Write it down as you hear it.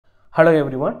Hello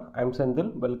everyone, I am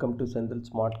Sendil. Welcome to Sendil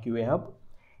Smart QA Hub.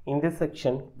 In this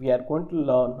section, we are going to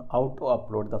learn how to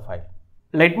upload the file.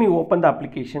 Let me open the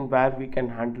application where we can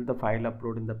handle the file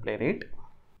upload in the Playwright.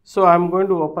 So I am going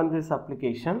to open this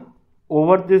application.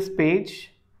 Over this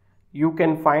page, you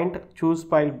can find Choose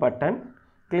File button.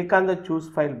 Click on the Choose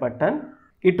File button.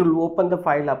 It will open the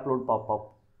file upload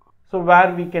pop-up. So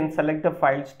where we can select the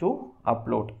files to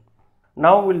upload.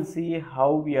 Now we'll see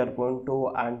how we are going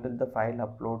to handle the file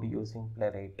upload using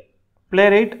Playwright.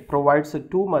 Playwright provides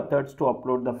two methods to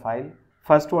upload the file.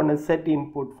 First one is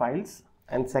setInputFiles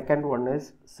and second one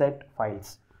is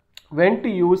setFiles. When to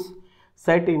use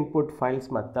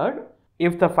setInputFiles method?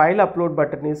 If the file upload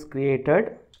button is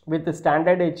created with the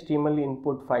standard HTML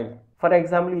input file, for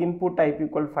example, input type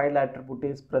equal file attribute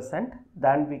is present,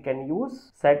 then we can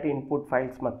use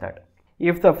setInputFiles method.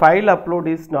 If the file upload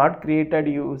is not created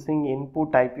using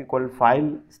input type equal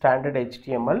file standard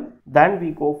HTML, then we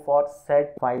go for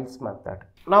setFiles method.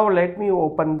 Now let me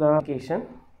open the application.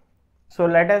 So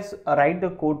let us write the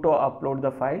code to upload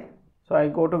the file. So I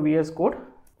go to VS Code.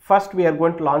 First we are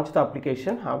going to launch the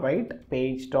application. Write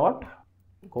page dot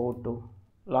go to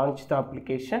launch the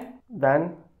application.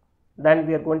 Then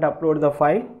we are going to upload the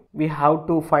file. We have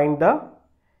to find the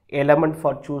element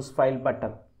for choose file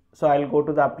button. So I'll go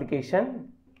to the application,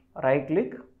 right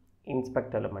click,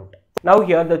 inspect element. Now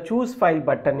here the choose file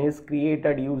button is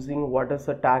created using what is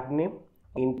the tag name,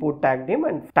 input tag name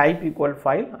and type equal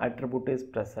file attribute is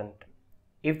present.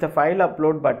 If the file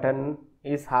upload button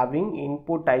is having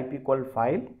input type equal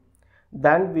file,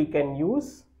 then we can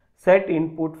use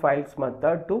setInputFiles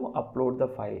method to upload the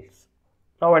files.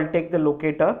 Now I'll take the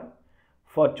locator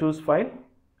for choose file.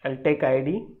 I'll take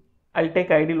ID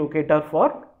locator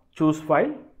for choose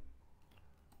file.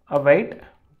 Await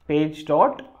page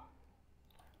dot,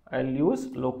 I'll use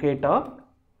locator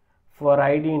for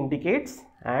ID indicates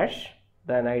hash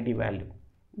then ID value.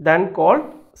 Then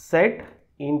call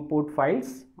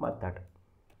setInputFiles method.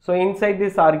 So inside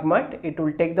this argument, it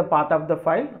will take the path of the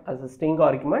file as a string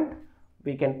argument.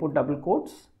 We can put double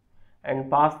quotes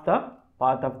and pass the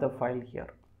path of the file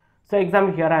here. So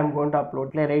example here I am going to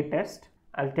upload Playwright test.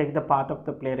 I'll take the path of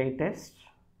the Playwright test.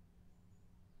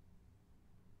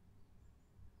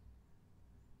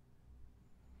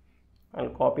 I'll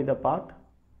copy the path.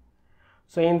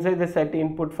 So inside the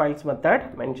setInputFiles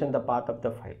method, mention the path of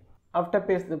the file. After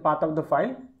paste the path of the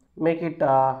file, make it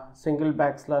single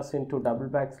backslash into double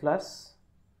backslash.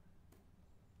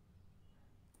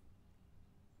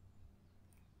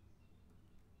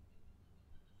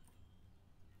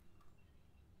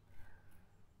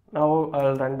 Now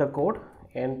I'll run the code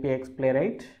npx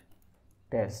playwright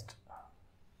test.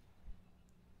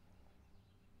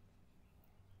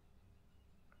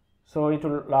 So it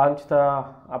will launch the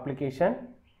application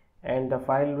and the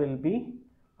file will be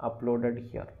uploaded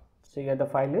here. So here the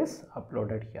file is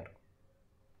uploaded here.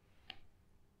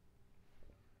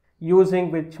 Using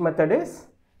which method is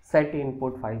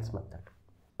setInputFiles method.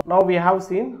 Now we have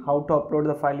seen how to upload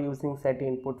the file using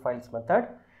setInputFiles method.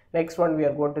 Next one we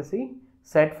are going to see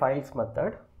setFiles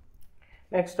method.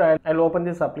 Next I'll open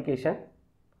this application.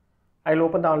 I'll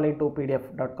open the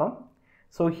online2pdf.com.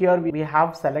 So here we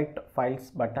have select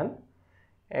files button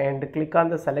and click on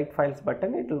the select files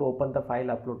button. It will open the file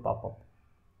upload pop-up.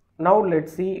 Now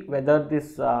let's see whether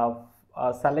this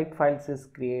select files is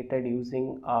created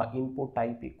using input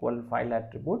type equal file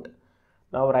attribute.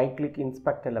 Now right click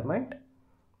inspect element.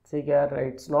 See here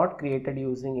it's not created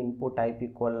using input type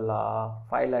equal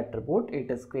file attribute.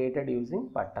 It is created using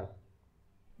button.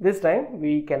 This time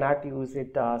we cannot use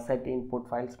it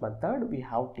setInputFiles method. We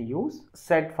have to use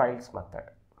setFiles method.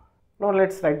 Now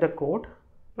let's write the code.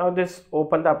 Now this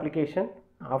open the application.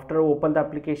 After open the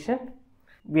application,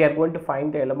 we are going to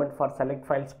find the element for select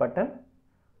files button.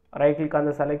 Right click on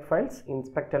the select files,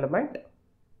 inspect element.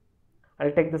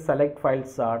 I'll take the select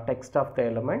files text of the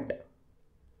element.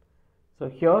 So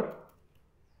here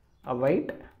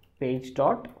await page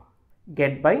dot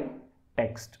get by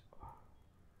text.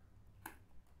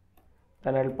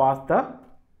 Then I'll pass the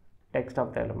text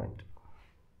of the element.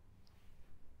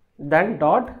 Then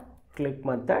dot click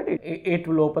method, it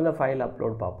will open the file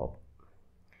upload pop-up.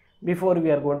 Before we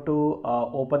are going to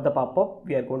open the pop-up,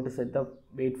 we are going to set the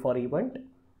wait for event.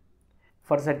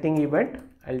 For setting event,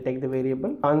 I'll take the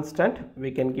variable constant. We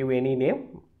can give any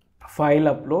name,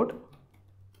 file upload.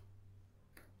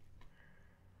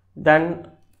 Then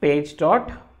page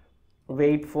dot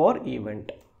wait for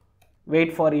event.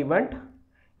 Wait for event.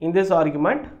 In this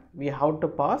argument, we have to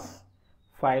pass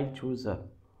file chooser.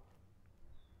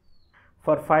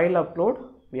 For file upload,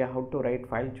 we have to write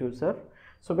file chooser.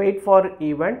 So wait for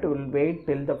event will wait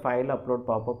till the file upload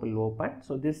pop-up will open.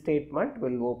 So this statement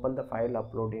will open the file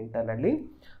upload internally.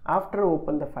 After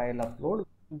open the file upload,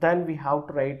 then we have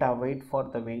to write a wait for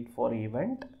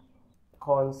event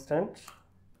constant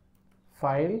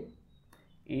file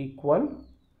equal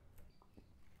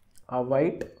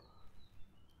await,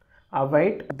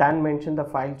 then mention the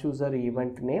file chooser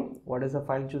event name. What is the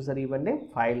file chooser event name?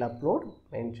 File upload,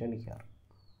 mentioned here.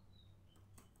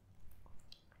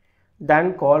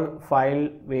 Then call file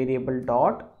variable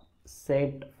dot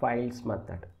setFiles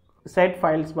method.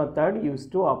 setFiles method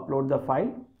used to upload the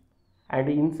file, and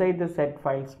inside the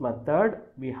setFiles method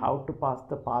we have to pass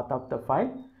the path of the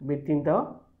file within the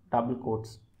double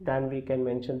quotes. Then we can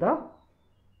mention the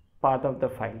path of the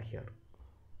file here.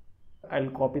 I'll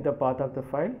copy the path of the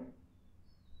file.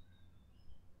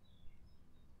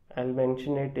 I'll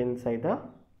mention it inside the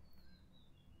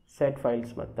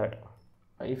setFiles method.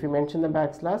 If you mention the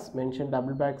backslash, mention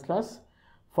double backslash.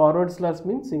 Forward slash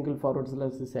means single forward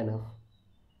slash is enough.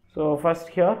 So first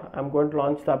here I'm going to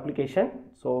launch the application.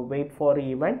 So wait for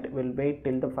event will wait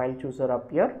till the file chooser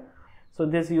appear. So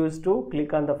this used to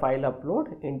click on the file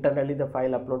upload. Internally the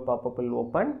file upload pop-up will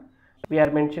open. We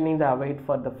are mentioning the await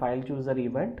for the file chooser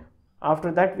event.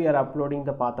 After that we are uploading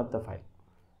the path of the file.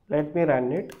 Let me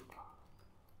run it.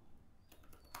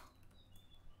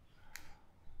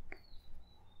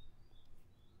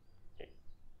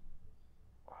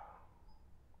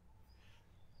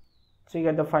 So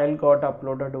here the file got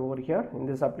uploaded over here. In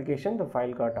this application the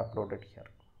file got uploaded here.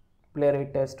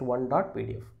 Playwright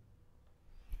test1.pdf.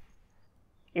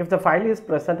 If the file is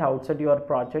present outside your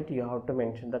project, you have to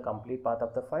mention the complete path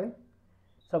of the file.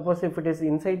 Suppose if it is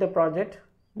inside the project,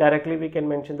 directly we can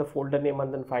mention the folder name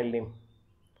and then file name.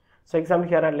 So example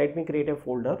here, let me create a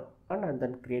folder and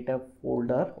then create a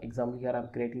folder. Example here I'm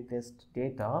creating test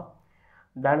data.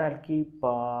 Then I'll keep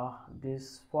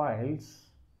these files.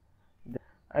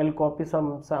 I'll copy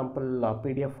some sample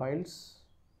PDF files.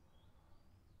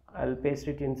 I'll paste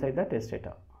it inside the test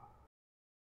data.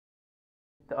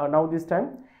 Now this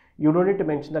time you don't need to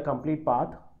mention the complete path.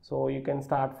 So you can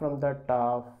start from that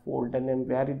folder name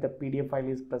where the PDF file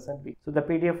is present. So the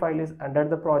PDF file is under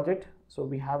the project. So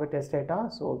we have a test data.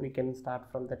 So we can start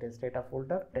from the test data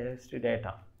folder, test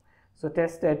data. So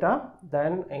test data,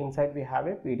 then inside we have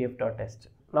a pdf.test.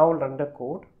 Now we'll run the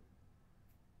code.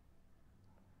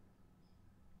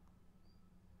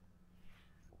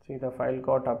 See the file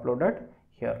got uploaded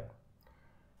here.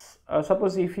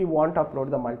 Suppose if you want to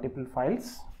upload the multiple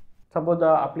files, suppose the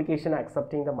application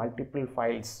accepting the multiple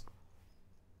files.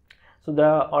 So the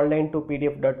online to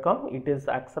pdf.com, it is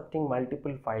accepting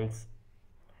multiple files.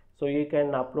 So you can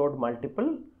upload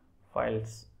multiple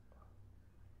files.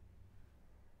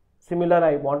 Similar,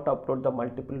 I want to upload the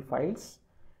multiple files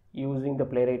using the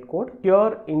Playwright code.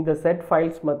 Here in the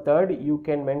setFiles method, you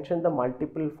can mention the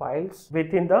multiple files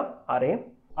within the array.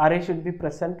 Array should be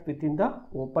present within the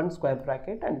open square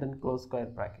bracket and then close square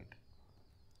bracket.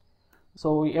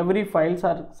 So every files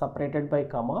are separated by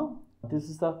comma. This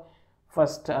is the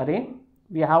first array.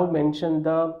 We have mentioned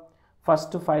the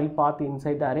first file path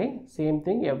inside the array. Same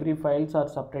thing, every files are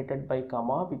separated by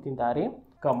comma within the array,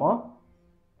 comma.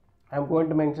 I'm going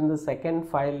to mention the second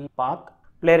file path,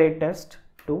 Playwright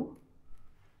test2.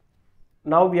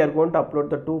 Now we are going to upload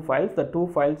the two files. The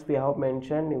two files we have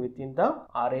mentioned within the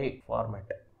array format.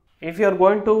 If you are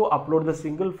going to upload the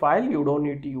single file, you don't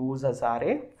need to use as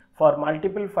array. For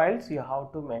multiple files, you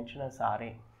have to mention as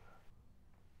array.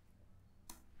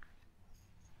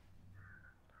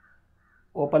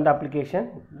 Open the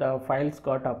application. The files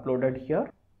got uploaded here.